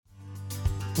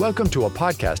Welcome to a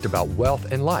podcast about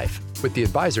wealth and life with the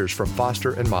advisors from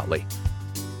Foster and Motley.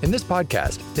 In this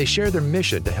podcast, they share their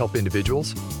mission to help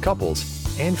individuals,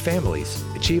 couples, and families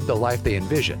achieve the life they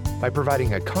envision by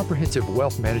providing a comprehensive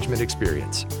wealth management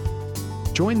experience.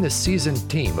 Join this seasoned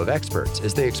team of experts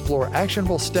as they explore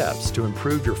actionable steps to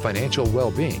improve your financial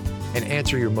well-being and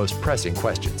answer your most pressing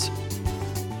questions.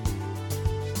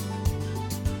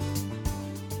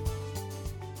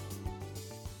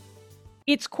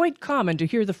 It's quite common to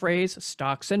hear the phrase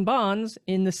stocks and bonds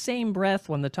in the same breath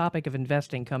when the topic of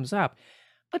investing comes up,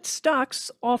 but stocks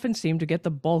often seem to get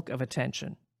the bulk of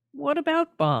attention. What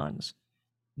about bonds?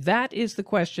 That is the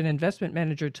question investment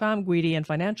manager Tom Guidi and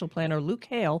financial planner Luke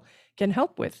Hale can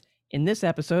help with in this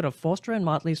episode of Foster and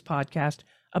Motley's podcast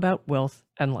about wealth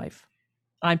and life.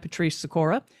 I'm Patrice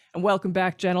Sikora, and welcome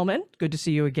back, gentlemen. Good to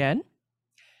see you again.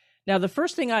 Now, the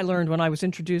first thing I learned when I was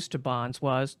introduced to bonds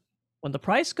was when the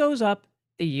price goes up,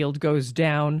 the yield goes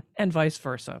down, and vice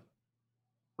versa.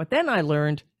 But then I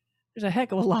learned there's a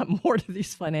heck of a lot more to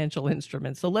these financial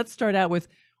instruments. So let's start out with,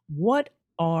 what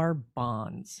are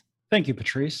bonds? Thank you,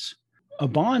 Patrice. A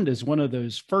bond is one of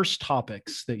those first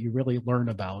topics that you really learn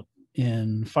about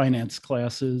in finance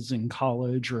classes in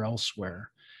college or elsewhere.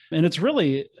 And it's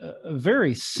really a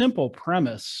very simple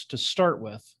premise to start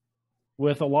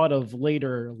with a lot of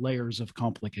later layers of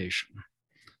complication.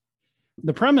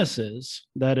 The premise is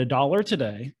that a dollar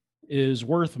today is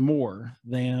worth more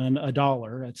than a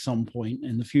dollar at some point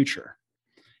in the future.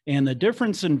 And the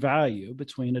difference in value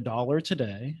between a dollar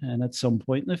today and at some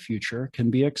point in the future can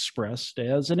be expressed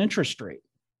as an interest rate.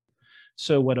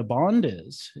 So what a bond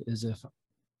is if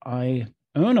I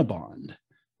own a bond,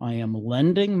 I am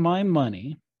lending my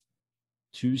money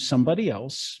to somebody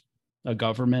else, a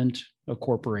government, a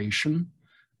corporation,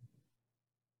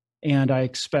 and I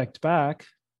expect back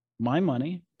my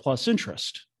money plus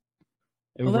interest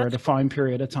over a defined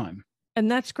period of time. And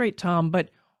that's great, Tom,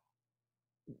 but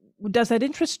does that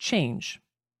interest change?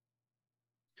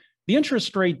 The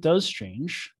interest rate does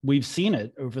change. We've seen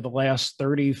it over the last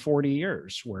 30, 40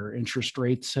 years where interest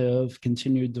rates have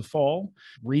continued to fall.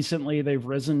 Recently, they've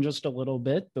risen just a little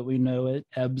bit, but we know it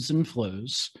ebbs and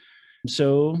flows.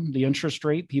 So the interest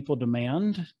rate people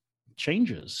demand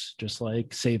changes, just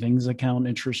like savings account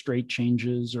interest rate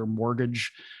changes or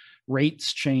mortgage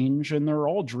rates change, and they're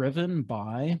all driven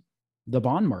by the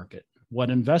bond market, what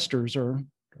investors are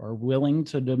willing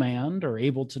to demand or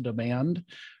able to demand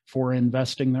for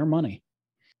investing their money.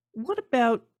 What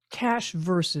about cash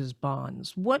versus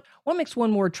bonds? What makes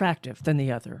one more attractive than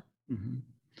the other? Mm-hmm.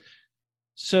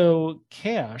 So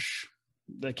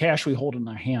the cash we hold in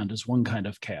our hand is one kind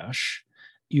of cash.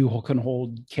 You can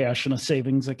hold cash in a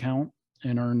savings account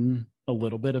and earn a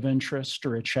little bit of interest,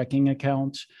 or a checking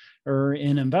account, or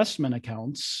in investment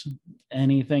accounts,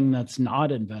 anything that's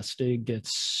not invested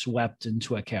gets swept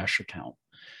into a cash account.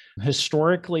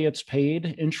 Historically, it's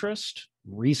paid interest.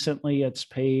 Recently, it's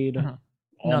paid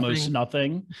almost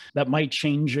nothing. That might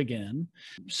change again.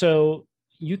 So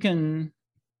you can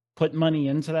put money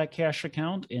into that cash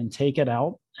account and take it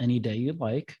out any day you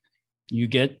like. You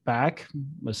get back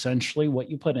essentially what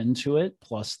you put into it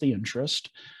plus the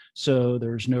interest. So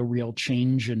there's no real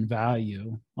change in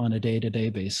value on a day-to-day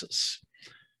basis.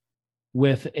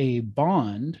 With a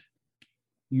bond,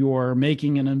 you're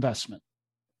making an investment.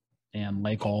 And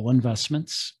like all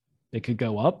investments, it could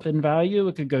go up in value,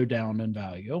 it could go down in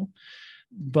value.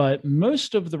 But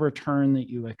most of the return that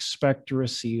you expect to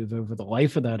receive over the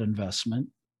life of that investment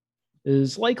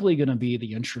is likely going to be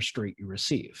the interest rate you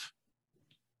receive.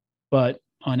 But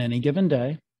on any given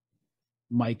day,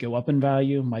 might go up in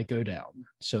value, might go down.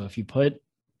 So if you put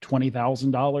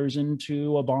 $20,000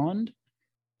 into a bond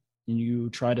and you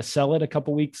try to sell it a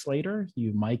couple weeks later,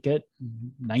 you might get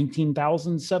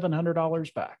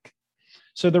 $19,700 back.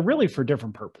 So they're really for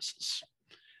different purposes.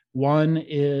 One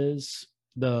is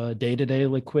the day-to-day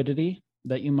liquidity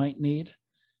that you might need,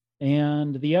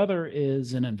 and the other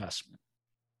is an investment.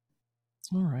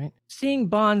 All right. Seeing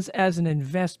bonds as an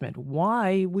investment,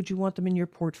 why would you want them in your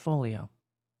portfolio?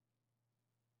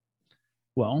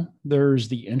 Well, there's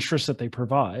the interest that they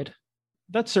provide.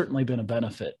 That's certainly been a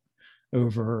benefit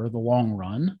over the long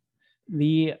run.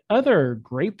 The other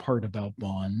great part about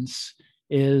bonds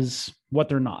is what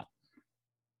they're not.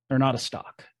 They're not a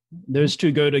stock. Those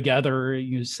two go together.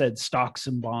 You said stocks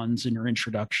and bonds in your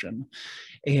introduction.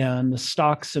 And the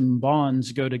stocks and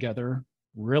bonds go together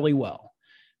really well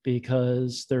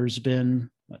because there's been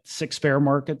 6 bear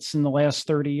markets in the last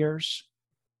 30 years.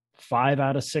 5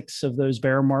 out of 6 of those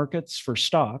bear markets for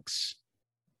stocks,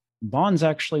 bonds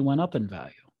actually went up in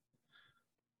value.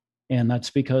 And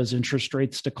that's because interest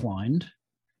rates declined.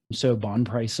 So bond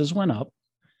prices went up.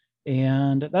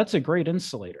 And that's a great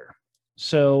insulator.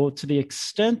 So, to the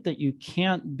extent that you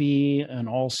can't be an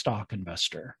all stock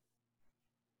investor,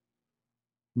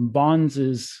 bonds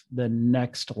is the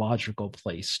next logical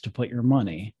place to put your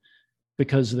money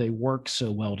because they work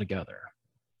so well together.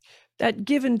 That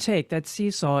give and take, that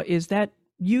seesaw, is that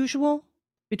usual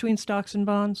between stocks and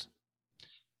bonds?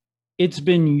 It's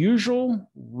been usual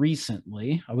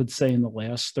recently. I would say in the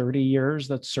last 30 years,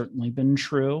 that's certainly been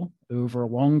true. Over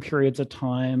long periods of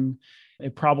time,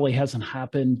 it probably hasn't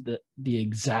happened the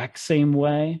exact same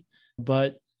way,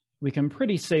 but we can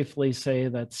pretty safely say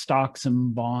that stocks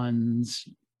and bonds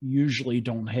usually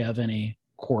don't have any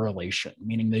correlation,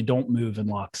 meaning they don't move in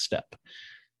lockstep.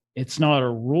 It's not a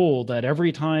rule that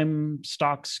every time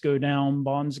stocks go down,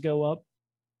 bonds go up,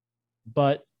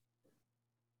 but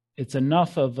it's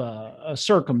enough of a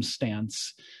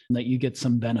circumstance that you get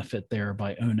some benefit there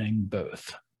by owning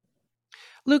both.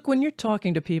 Luke, when you're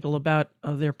talking to people about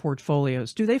their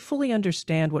portfolios, do they fully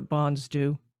understand what bonds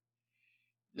do?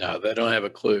 No, they don't have a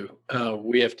clue.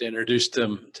 We have to introduce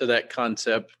them to that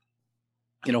concept.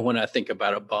 When I think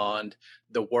about a bond,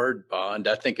 the word bond,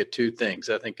 I think of two things.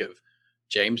 I think of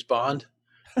James Bond.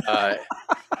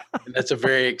 And that's a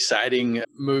very exciting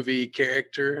movie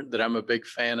character that I'm a big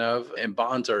fan of. And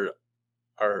bonds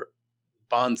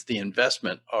bonds, the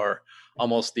investment, are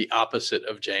almost the opposite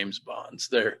of James Bonds.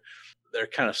 They're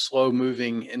kind of slow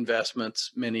moving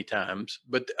investments many times.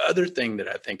 But the other thing that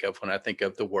I think of when I think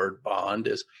of the word bond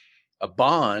is a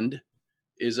bond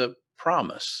is a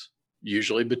promise,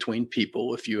 usually between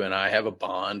people. If you and I have a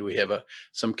bond, we have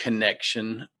some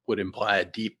connection, would imply a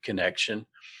deep connection.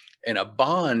 And a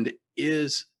bond,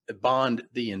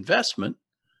 the investment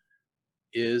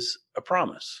is a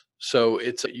promise. So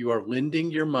you are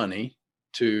lending your money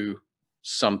to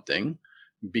something,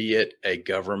 be it a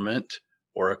government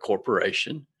or a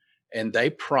corporation, and they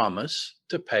promise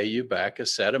to pay you back a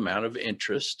set amount of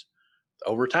interest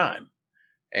over time.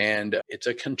 And it's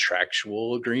a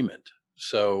contractual agreement.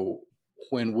 So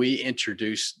when we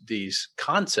introduce these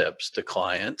concepts to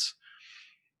clients,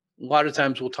 a lot of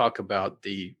times we'll talk about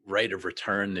the rate of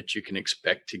return that you can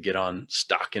expect to get on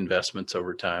stock investments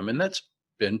over time. And that's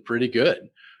been pretty good,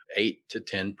 8 to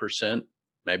 10%,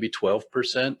 maybe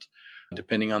 12%,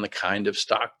 depending on the kind of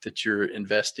stock that you're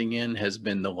investing in, has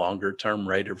been the longer term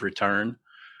rate of return.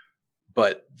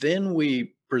 But then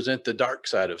we present the dark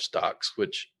side of stocks,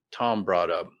 which Tom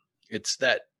brought up. It's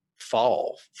that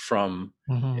fall from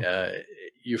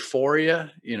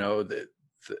euphoria.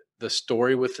 The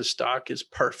story with the stock is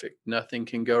perfect. Nothing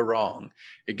can go wrong.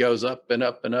 It goes up and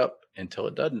up and up until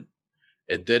it doesn't.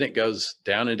 Then it goes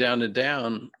down and down and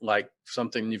down like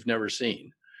something you've never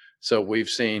seen. So we've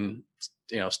seen,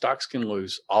 stocks can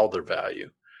lose all their value.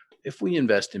 If we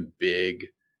invest in big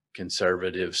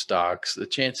conservative stocks, the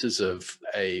chances of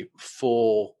a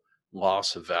full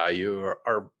loss of value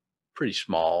are pretty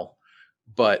small.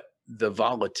 But the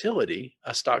volatility,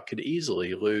 a stock could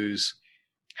easily lose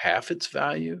half its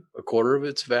value, a quarter of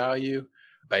its value,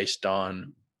 based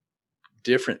on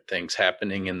different things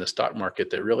happening in the stock market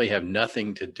that really have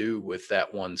nothing to do with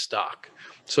that one stock.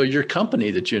 So your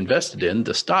company that you invested in,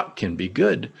 the stock can be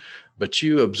good, but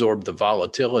you absorb the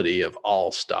volatility of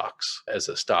all stocks as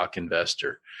a stock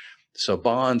investor. So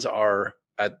bonds are,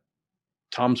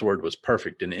 Tom's word was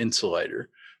perfect, an insulator.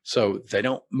 So they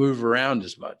don't move around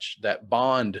as much. That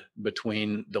bond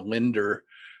between the lender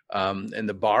and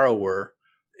the borrower,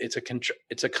 it's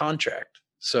a contract.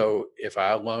 So if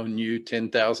I loan you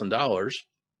 $10,000,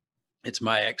 it's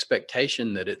my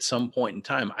expectation that at some point in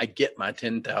time, I get my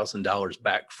 $10,000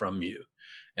 back from you.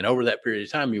 And over that period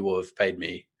of time, you will have paid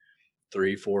me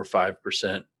 3, 4,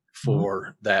 5%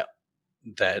 for that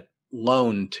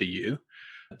loan to you.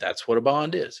 That's what a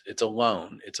bond is. It's a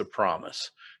loan. It's a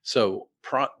promise. So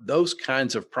those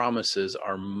kinds of promises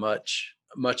are much,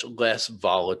 much less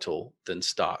volatile than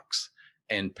stocks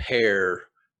and pair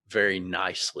very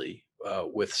nicely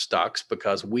with stocks,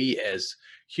 because we as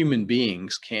human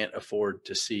beings can't afford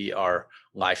to see our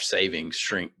life savings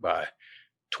shrink by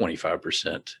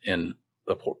 25% in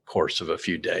the course of a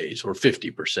few days, or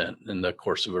 50% in the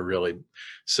course of a really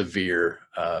severe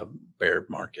bear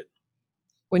market.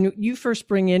 When you first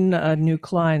bring in new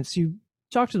clients, you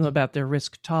talk to them about their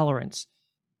risk tolerance.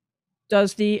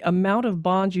 Does the amount of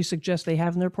bonds you suggest they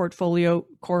have in their portfolio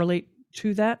correlate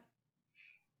to that?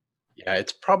 Yeah,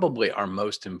 it's probably our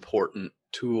most important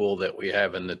tool that we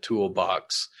have in the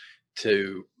toolbox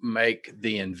to make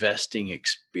the investing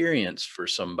experience for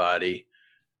somebody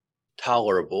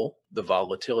tolerable, the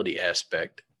volatility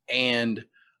aspect, and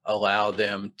allow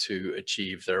them to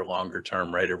achieve their longer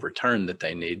term rate of return that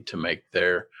they need to make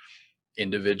their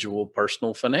individual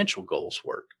personal financial goals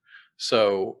work.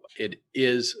 So it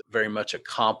is very much a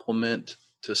complement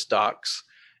to stocks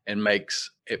and makes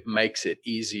it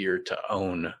easier to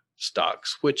own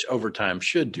stocks, which over time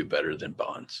should do better than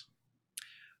bonds.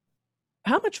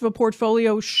 How much of a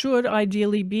portfolio should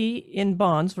ideally be in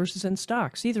bonds versus in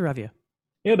stocks? Either of you?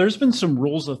 Yeah, there's been some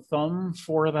rules of thumb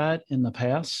for that in the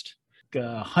past.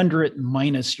 100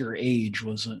 minus your age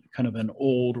was kind of an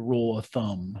old rule of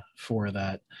thumb for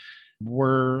that.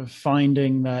 We're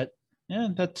finding that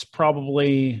that's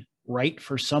probably right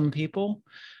for some people,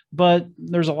 but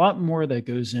there's a lot more that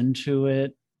goes into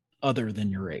it other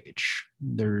than your age.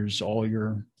 There's all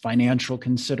your financial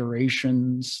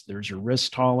considerations, there's your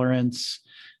risk tolerance.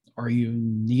 Are you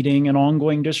needing an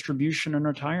ongoing distribution in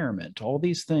retirement? All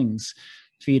these things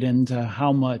feed into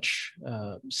how much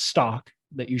stock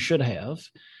that you should have.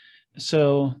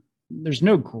 So there's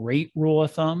no great rule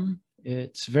of thumb.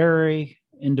 It's very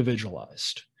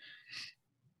individualized.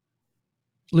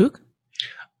 Luke?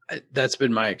 That's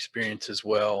been my experience as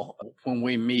well. When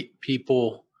we meet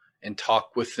people and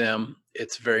talk with them,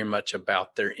 it's very much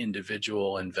about their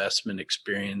individual investment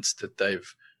experience that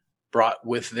they've brought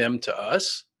with them to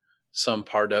us. Some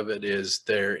part of it is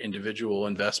their individual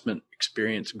investment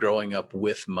experience growing up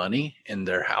with money in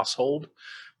their household.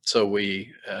 So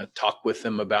we talk with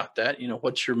them about that.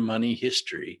 What's your money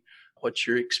history? What's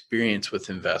your experience with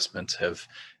investments?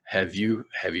 Have you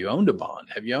owned a bond?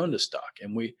 Have you owned a stock?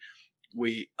 And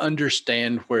we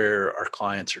understand where our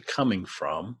clients are coming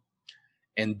from,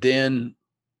 and then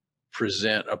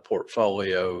present a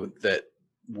portfolio that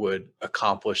would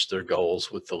accomplish their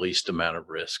goals with the least amount of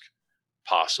risk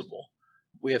possible.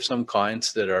 We have some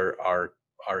clients that are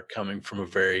coming from a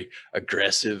very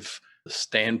aggressive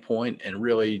standpoint, and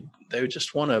really they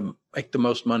just want to make the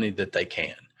most money that they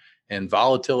can. And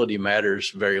volatility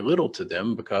matters very little to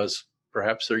them because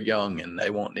perhaps they're young and they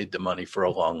won't need the money for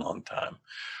a long, long time.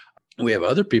 We have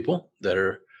other people that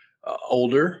are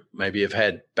older, maybe have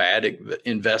had bad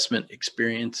investment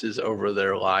experiences over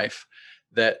their life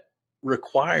that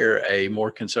require a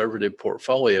more conservative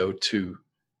portfolio to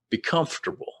be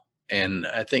comfortable. And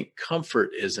I think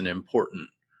comfort is an important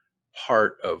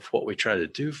part of what we try to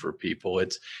do for people.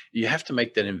 You have to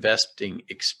make that investing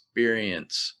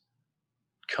experience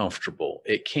comfortable.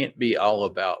 It can't be all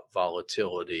about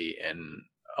volatility and,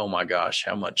 oh my gosh,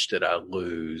 how much did I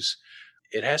lose?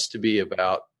 It has to be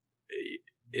about,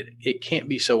 it can't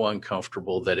be so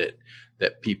uncomfortable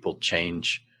that people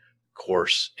change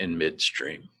course in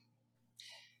midstream.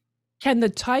 Can the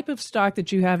type of stock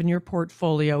that you have in your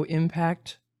portfolio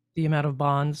impact the amount of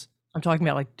bonds? I'm talking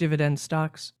about like dividend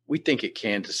stocks. We think it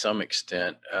can to some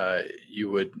extent.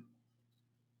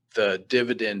 The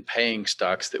dividend paying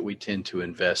stocks that we tend to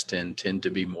invest in tend to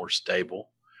be more stable,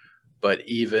 but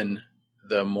even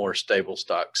the more stable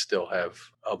stocks still have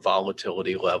a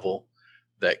volatility level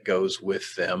that goes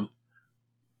with them.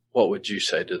 What would you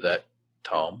say to that,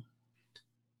 Tom?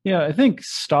 Yeah, I think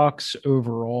stocks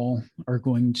overall are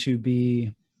going to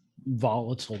be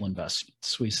volatile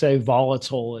investments. We say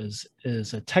volatile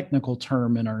is a technical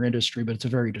term in our industry, but it's a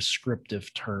very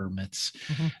descriptive term. It's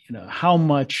how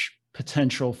much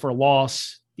potential for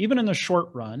loss, even in the short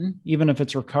run, even if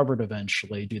it's recovered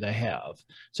eventually, do they have?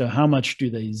 So how much do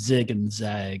they zig and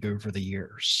zag over the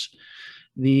years?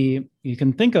 You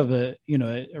can think of a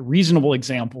reasonable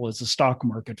example is the stock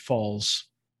market falls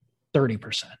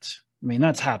 30%. I mean,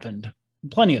 that's happened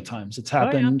plenty of times. It's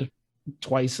happened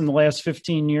twice in the last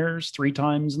 15 years, 3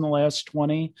 times in the last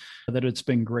 20, that it's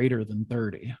been greater than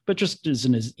 30. But just as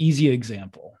an easy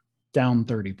example, down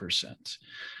 30%.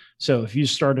 So if you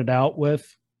started out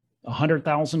with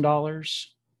 $100,000,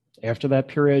 after that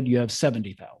period, you have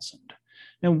 $70,000.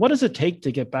 And what does it take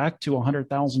to get back to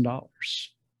 $100,000?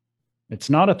 It's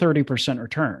not a 30%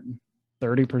 return.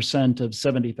 30% of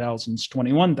 70,000 is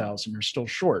 21,000. You're still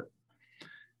short.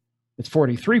 It's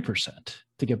 43%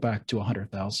 to get back to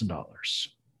 $100,000.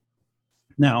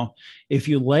 Now, if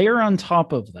you layer on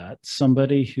top of that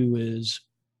somebody who is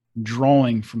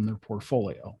drawing from their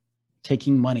portfolio,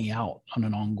 taking money out on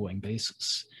an ongoing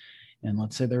basis, and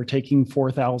let's say they're taking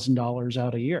 $4,000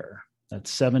 out a year,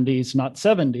 that's 70 is not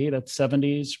 70, that's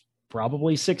 70 is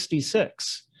probably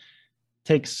 66.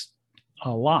 Takes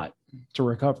a lot to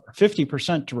recover,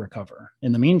 50% to recover.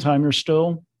 In the meantime, you're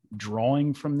still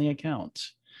drawing from the account.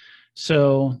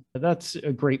 So that's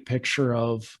a great picture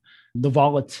of the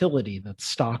volatility that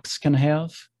stocks can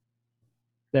have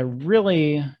that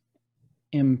really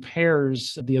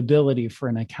impairs the ability for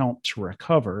an account to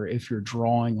recover if you're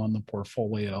drawing on the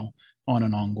portfolio on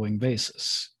an ongoing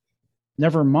basis.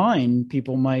 Never mind,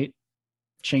 people might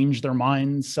change their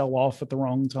minds, sell off at the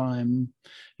wrong time,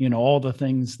 all the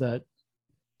things that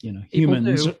People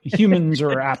humans do. humans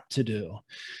are apt to do.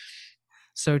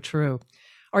 So true.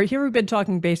 All right, here we've been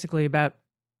talking basically about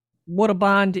what a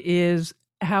bond is,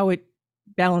 how it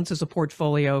balances a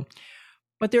portfolio.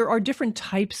 But there are different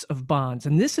types of bonds.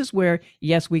 And this is where,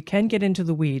 yes, we can get into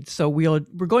the weeds. So we're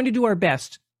going to do our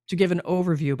best to give an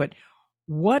overview. But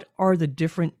what are the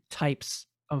different types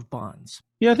of bonds?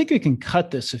 Yeah, I think we can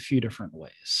cut this a few different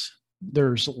ways.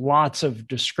 There's lots of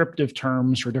descriptive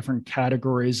terms for different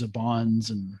categories of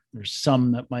bonds, and there's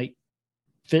some that might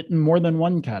fit in more than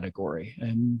one category.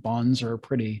 And bonds are a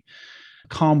pretty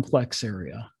complex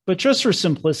area. But just for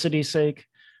simplicity's sake,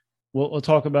 we'll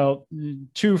talk about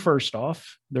two first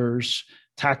off. There's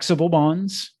taxable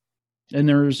bonds and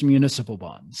there's municipal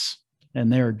bonds.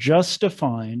 And they're just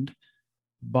defined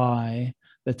by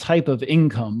the type of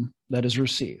income that is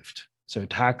received. So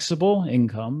taxable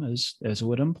income, as it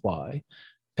would imply,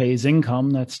 pays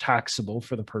income that's taxable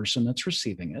for the person that's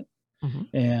receiving it.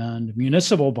 Mm-hmm. And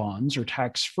municipal bonds or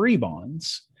tax-free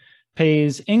bonds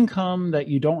pays income that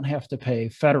you don't have to pay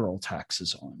federal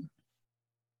taxes on.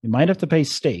 You might have to pay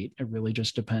state. It really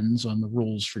just depends on the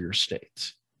rules for your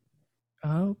state.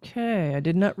 Okay. I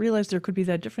did not realize there could be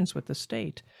that difference with the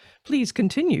state. Please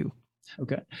continue.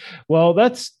 Okay. Well,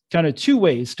 that's kind of two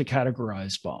ways to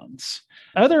categorize bonds.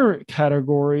 Other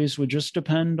categories would just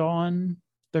depend on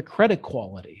the credit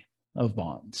quality of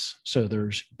bonds. So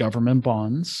there's government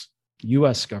bonds,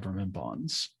 U.S. government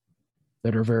bonds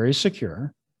that are very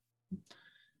secure.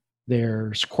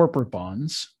 There's corporate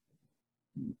bonds.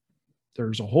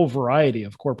 There's a whole variety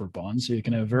of corporate bonds. So you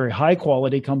can have very high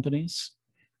quality companies.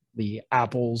 The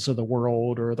Apples of the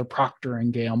world or the Procter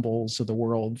and Gambles of the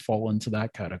world fall into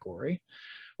that category.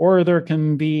 Or there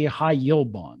can be high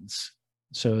yield bonds.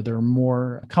 So there are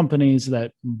more companies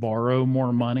that borrow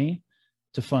more money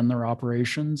to fund their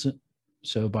operations.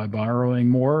 So by borrowing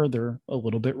more, they're a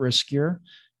little bit riskier.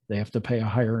 They have to pay a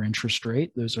higher interest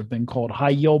rate. Those have been called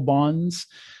high yield bonds.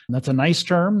 And that's a nice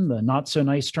term. The not so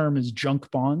nice term is junk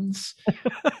bonds.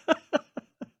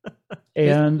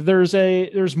 And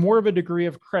there's more of a degree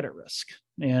of credit risk,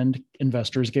 and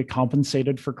investors get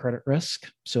compensated for credit risk.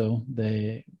 So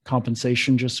the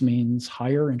compensation just means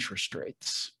higher interest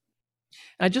rates.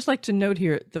 I'd just like to note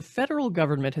here, the federal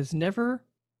government has never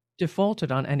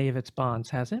defaulted on any of its bonds,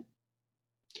 has it?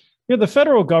 Yeah, the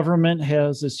federal government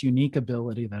has this unique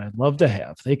ability that I'd love to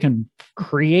have. They can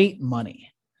create money.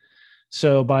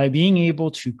 So by being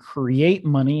able to create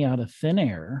money out of thin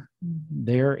air,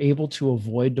 they're able to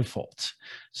avoid default.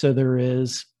 So there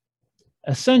is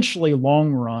essentially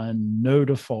long run, no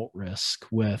default risk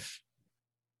with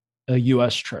a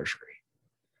US Treasury.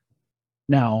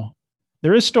 Now,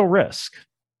 there is still risk.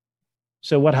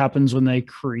 So what happens when they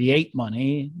create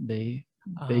money? They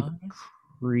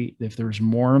create, if there's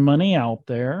more money out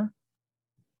there,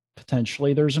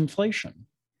 potentially there's inflation.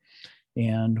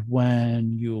 And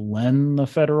when you lend the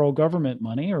federal government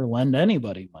money or lend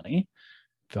anybody money,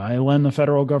 if I lend the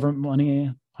federal government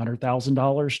money,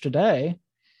 $100,000 today,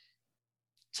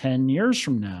 10 years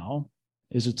from now,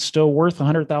 is it still worth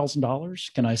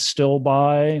 $100,000? Can I still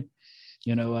buy,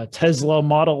 a Tesla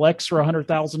Model X for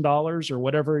 $100,000 or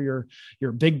whatever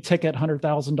your big ticket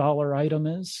 $100,000 item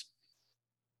is?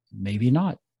 Maybe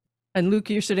not. And Luke,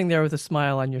 you're sitting there with a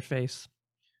smile on your face.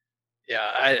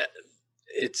 Yeah,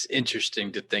 it's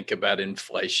interesting to think about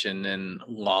inflation and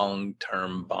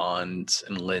long-term bonds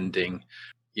and lending,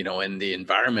 in the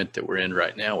environment that we're in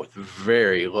right now with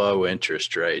very low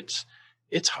interest rates.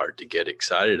 It's hard to get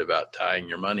excited about tying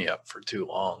your money up for too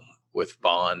long with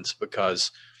bonds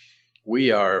because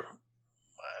we are,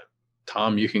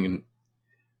 Tom, you can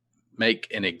make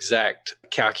an exact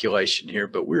calculation here,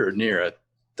 but we're near a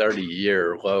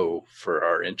 30-year low for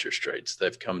our interest rates.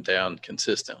 They've come down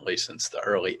consistently since the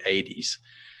early 80s.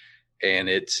 And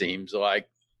it seems like,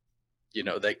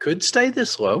 they could stay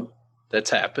this low. That's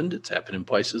happened. It's happened in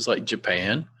places like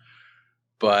Japan,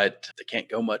 but they can't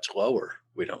go much lower,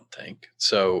 we don't think.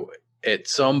 So at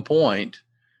some point,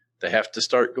 they have to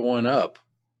start going up,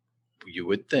 you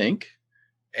would think.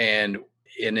 And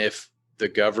if the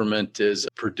government is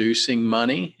producing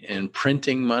money and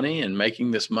printing money and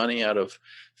making this money out of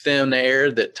thin air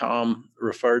that Tom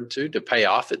referred to pay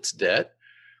off its debt,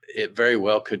 it very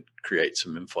well could create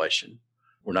some inflation.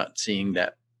 We're not seeing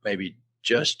that maybe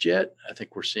just yet. I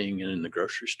think we're seeing it in the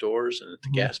grocery stores and at the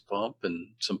gas pump and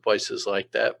some places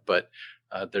like that. But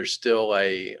there's still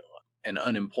an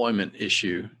unemployment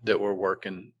issue that we're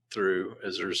working through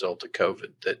as a result of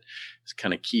COVID that is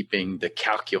kind of keeping the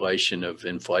calculation of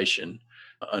inflation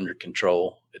under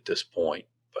control at this point.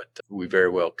 But we very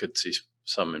well could see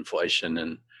some inflation,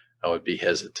 and I would be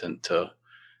hesitant to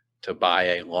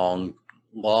buy a long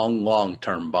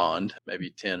long-term bond, maybe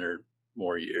 10 or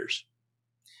more years.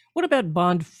 What about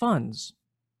bond funds?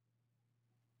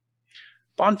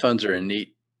 Bond funds are a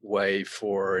neat way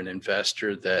for an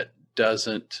investor that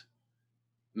doesn't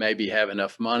maybe have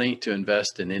enough money to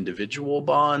invest in individual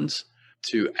bonds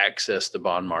to access the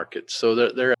bond market. So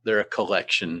they're a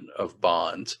collection of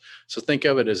bonds. So think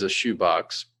of it as a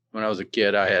shoebox. When I was a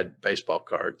kid, I had baseball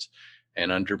cards,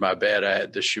 and under my bed, I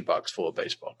had the shoebox full of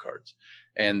baseball cards.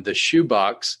 And the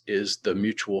shoebox is the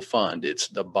mutual fund. It's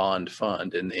the bond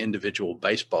fund, and the individual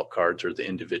baseball cards are the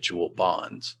individual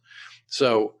bonds.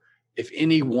 So if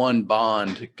any one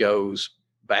bond goes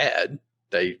bad,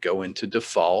 they go into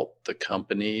default, the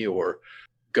company or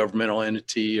governmental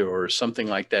entity or something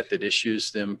like that that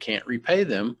issues them can't repay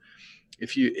them.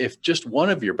 If just one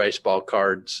of your baseball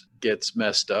cards gets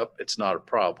messed up, it's not a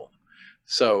problem.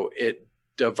 So it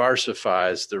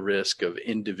diversifies the risk of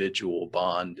individual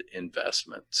bond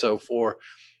investment. So for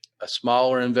a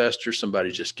smaller investor,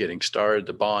 somebody just getting started,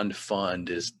 the bond fund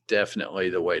is definitely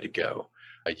the way to go.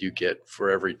 You get, for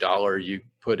every dollar you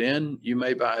put in, you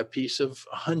may buy a piece of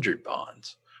 100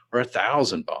 bonds or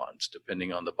 1,000 bonds,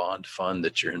 depending on the bond fund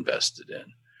that you're invested in.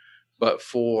 But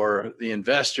for the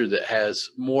investor that has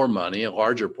more money, a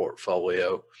larger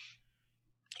portfolio,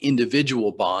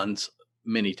 individual bonds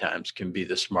many times can be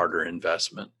the smarter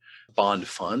investment. Bond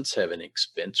funds have an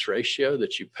expense ratio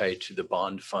that you pay to the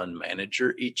bond fund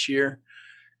manager each year.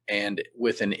 And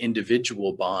with an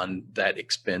individual bond, that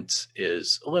expense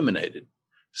is eliminated.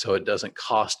 So it doesn't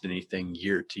cost anything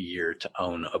year to year to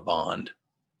own a bond.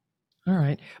 All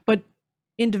right. But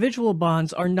individual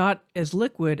bonds are not as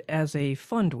liquid as a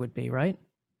fund would be, right?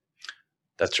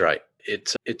 That's right.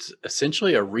 It's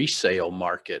essentially a resale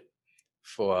market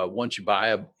for once you buy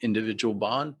an individual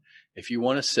bond. If you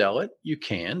want to sell it, you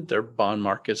can. Their bond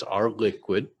markets are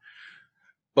liquid,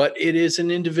 but it is an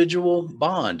individual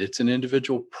bond. It's an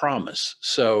individual promise.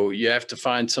 So you have to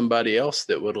find somebody else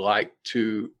that would like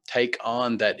to take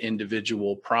on that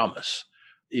individual promise.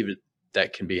 Even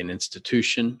that can be an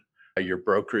institution. Your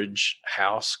brokerage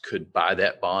house could buy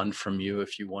that bond from you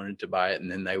if you wanted to buy it,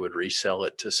 and then they would resell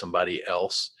it to somebody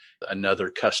else, another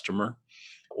customer,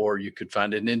 or you could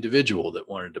find an individual that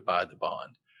wanted to buy the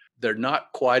bond. They're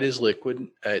not quite as liquid.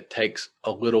 It takes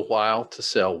a little while to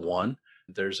sell one.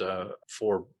 There's a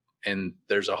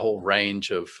whole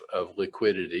range of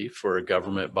liquidity for a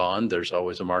government bond. There's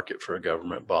always a market for a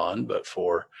government bond, but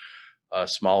for a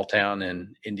small town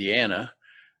in Indiana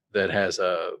that has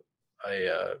a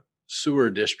sewer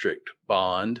district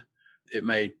bond, it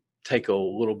may take a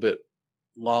little bit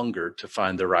longer to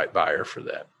find the right buyer for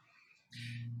that.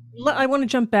 I want to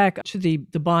jump back to the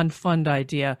bond fund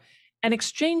idea and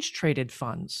exchange traded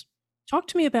funds. Talk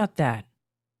to me about that.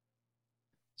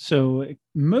 So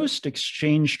most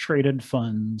exchange traded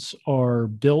funds are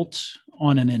built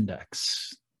on an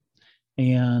index.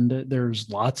 And there's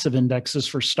lots of indexes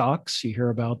for stocks. You hear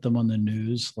about them on the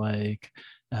news, like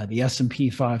the S&P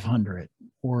 500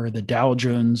 or the Dow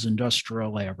Jones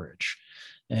Industrial Average.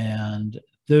 And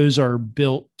those are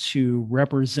built to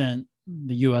represent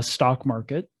the US stock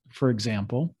market, for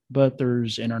example, but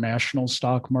there's international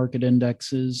stock market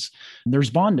indexes, there's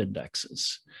bond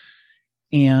indexes.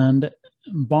 And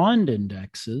bond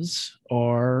indexes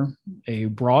are a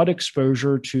broad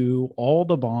exposure to all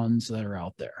the bonds that are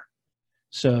out there.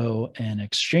 So an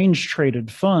exchange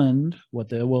traded fund, what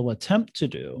they will attempt to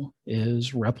do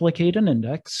is replicate an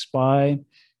index by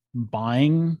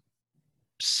buying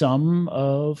some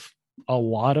of a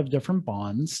lot of different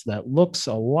bonds that looks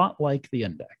a lot like the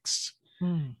index.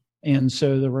 And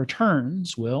so the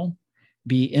returns will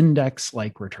be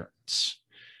index-like returns.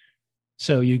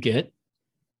 So you get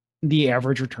the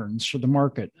average returns for the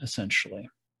market, essentially.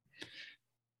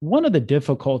 One of the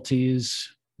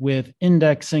difficulties with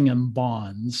indexing in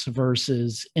bonds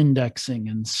versus indexing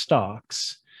in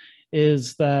stocks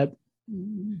is that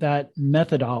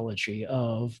methodology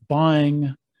of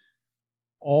buying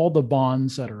all the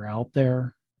bonds that are out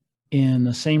there in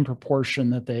the same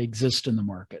proportion that they exist in the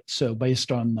market. So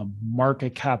based on the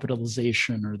market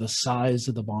capitalization or the size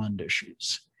of the bond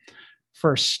issues.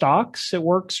 For stocks, it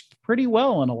works pretty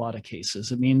well in a lot of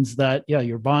cases. It means that,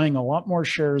 you're buying a lot more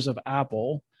shares of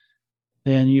Apple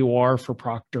than you are for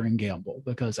Procter & Gamble,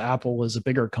 because Apple is a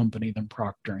bigger company than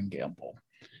Procter & Gamble.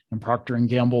 And Procter &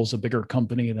 Gamble is a bigger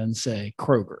company than, say,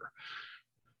 Kroger.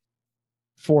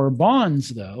 For bonds,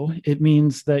 though, it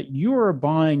means that you are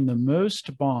buying the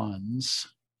most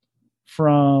bonds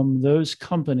from those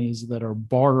companies that are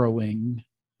borrowing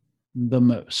the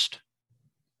most,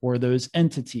 or those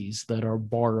entities that are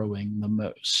borrowing the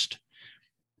most.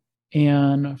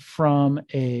 And from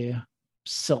a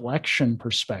selection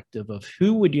perspective of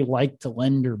who would you like to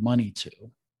lend your money to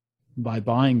by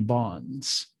buying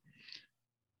bonds,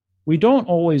 we don't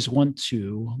always want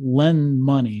to lend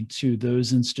money to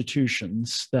those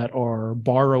institutions that are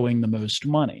borrowing the most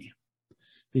money,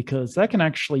 because that can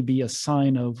actually be a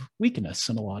sign of weakness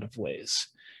in a lot of ways.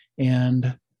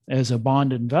 And as a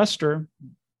bond investor,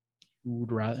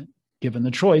 given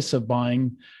the choice of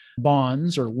buying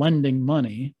bonds or lending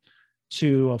money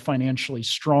to a financially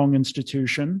strong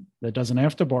institution that doesn't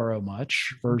have to borrow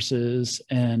much versus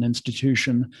an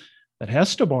institution that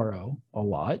has to borrow a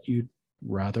lot, you'd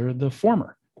rather the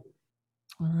former.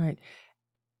 All right.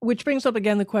 Which brings up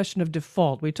again the question of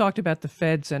default. We talked about the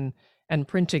feds and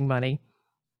printing money.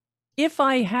 If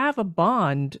I have a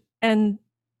bond and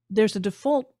there's a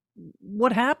default,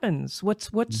 what happens? What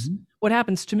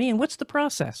happens to me, and what's the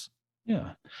process?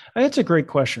 Yeah, that's a great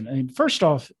question. I mean, first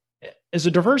off, as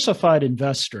a diversified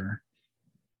investor,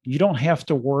 you don't have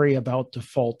to worry about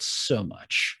defaults so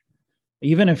much.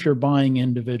 Even if you're buying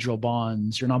individual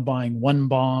bonds, you're not buying one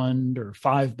bond or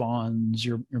 5 bonds,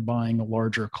 you're buying a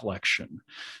larger collection.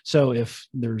 So if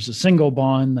there's a single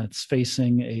bond that's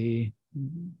facing a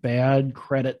bad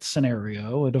credit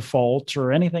scenario, a default,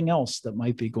 or anything else that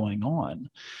might be going on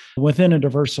within a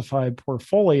diversified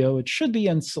portfolio, it should be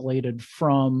insulated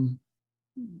from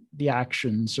the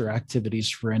actions or activities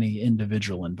for any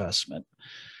individual investment.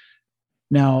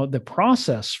 Now, the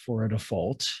process for a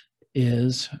default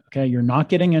is, okay, you're not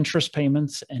getting interest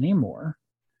payments anymore.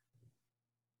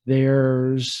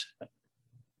 There's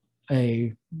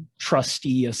a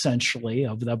trustee, essentially,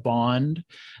 of the bond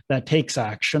that takes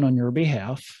action on your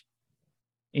behalf.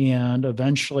 And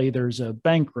eventually there's a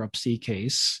bankruptcy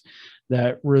case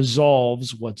that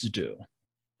resolves what's due.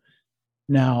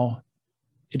 Now,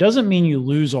 it doesn't mean you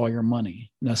lose all your money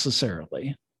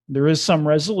necessarily. There is some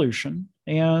resolution,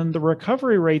 and the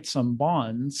recovery rates on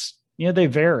bonds, they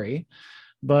vary.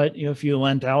 But if you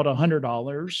lent out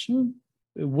 $100,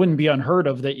 it wouldn't be unheard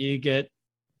of that you get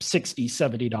 $60,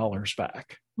 $70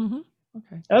 back. Mm-hmm.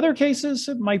 Okay. Other cases,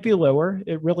 it might be lower.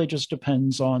 It really just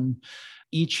depends on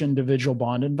each individual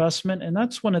bond investment. And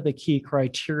that's one of the key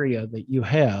criteria that you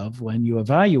have when you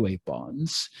evaluate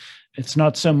bonds. It's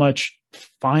not so much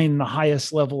find the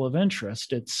highest level of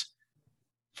interest. It's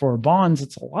for bonds,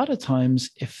 it's a lot of times,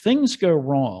 if things go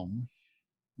wrong,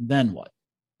 then what?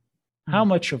 How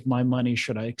much of my money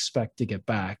should I expect to get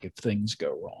back if things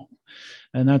go wrong?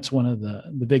 And that's one of the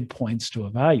big points to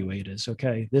evaluate is,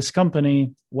 okay, this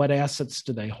company, what assets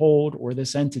do they hold? Or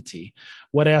this entity,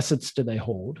 what assets do they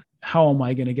hold? How am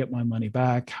I going to get my money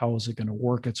back? How is it going to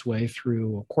work its way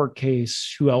through a court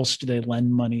case? Who else do they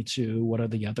lend money to? What are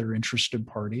the other interested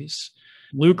parties?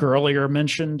 Luke earlier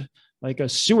mentioned like a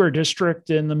sewer district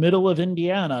in the middle of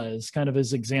Indiana is kind of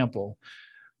his example.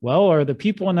 Well, are the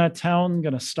people in that town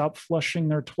going to stop flushing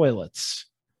their toilets?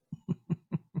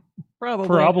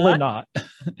 Probably not.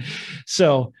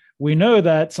 So we know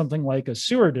that something like a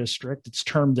sewer district, it's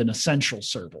termed an essential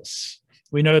service.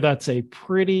 We know that's a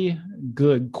pretty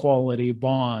good quality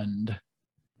bond,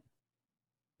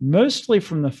 mostly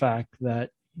from the fact that,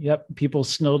 yep, people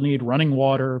still need running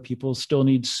water. People still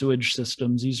need sewage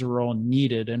systems. These are all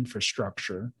needed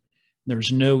infrastructure.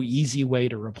 There's no easy way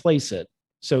to replace it.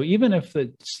 So even if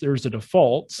there's a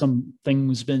default,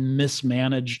 something's been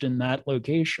mismanaged in that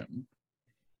location,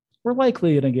 we're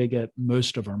likely going to get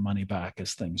most of our money back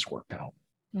as things work out.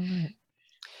 All right.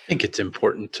 I think it's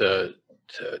important to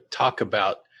talk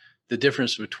about the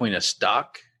difference between a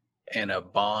stock and a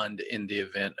bond in the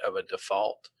event of a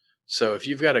default. So if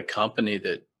you've got a company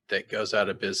that goes out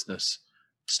of business,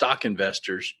 stock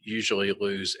investors usually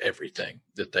lose everything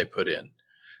that they put in.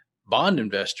 Bond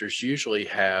investors usually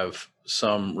have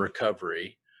some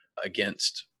recovery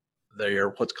against their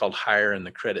what's called higher in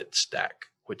the credit stack,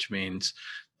 which means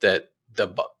that the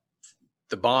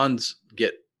bonds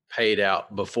get paid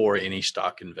out before any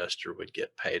stock investor would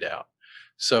get paid out.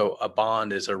 So a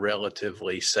bond is a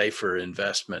relatively safer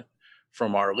investment.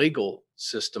 From our legal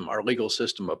system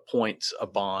appoints a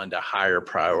bond a higher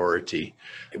priority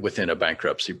within a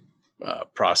bankruptcy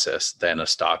process than a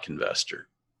stock investor.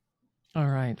 All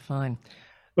right, fine.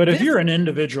 But if you're an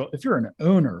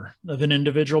owner of an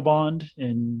individual bond,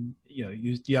 and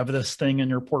you have this thing in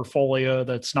your portfolio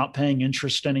that's not paying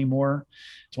interest anymore,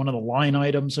 it's one of the line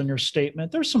items on your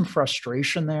statement, there's some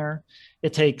frustration there.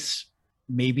 It takes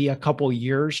maybe a couple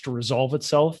years to resolve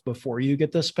itself before you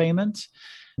get this payment.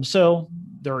 So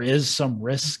there is some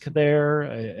risk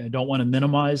there. I don't want to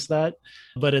minimize that,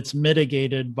 but it's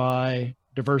mitigated by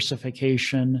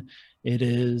diversification. It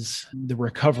is the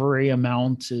recovery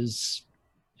amount is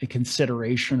a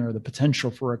consideration, or the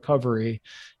potential for recovery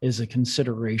is a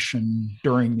consideration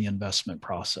during the investment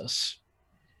process.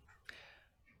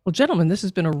 Well, gentlemen, this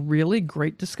has been a really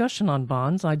great discussion on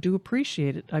bonds. I do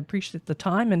appreciate it. I appreciate the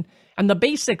time and the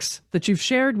basics that you've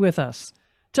shared with us.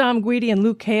 Tom Guidi and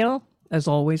Luke Hale, as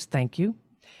always, thank you.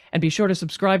 And be sure to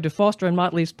subscribe to Foster and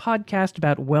Motley's podcast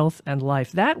about wealth and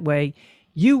life. That way,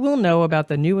 you will know about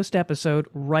the newest episode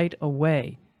right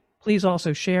away. Please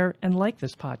also share and like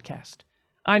this podcast.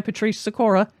 I'm Patrice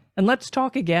Sikora, and let's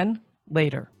talk again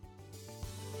later.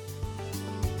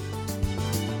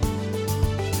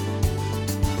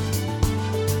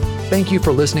 Thank you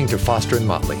for listening to Foster and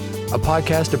Motley, a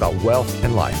podcast about wealth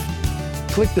and life.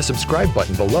 Click the subscribe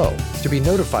button below to be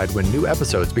notified when new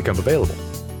episodes become available.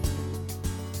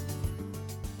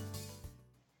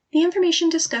 The information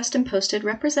discussed and posted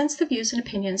represents the views and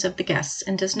opinions of the guests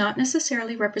and does not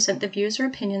necessarily represent the views or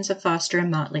opinions of Foster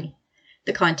and Motley.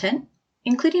 The content,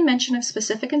 including mention of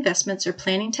specific investments or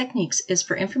planning techniques, is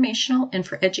for informational and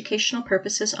for educational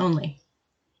purposes only.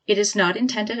 It is not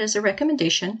intended as a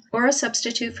recommendation or a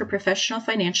substitute for professional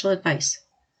financial advice.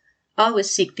 Always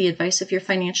seek the advice of your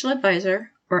financial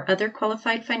advisor or other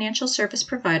qualified financial service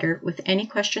provider with any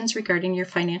questions regarding your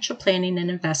financial planning and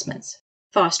investments.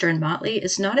 Foster and Motley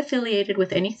is not affiliated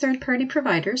with any third-party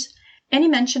providers. Any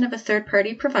mention of a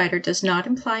third-party provider does not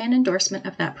imply an endorsement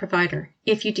of that provider.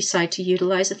 If you decide to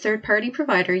utilize a third-party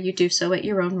provider, you do so at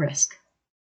your own risk.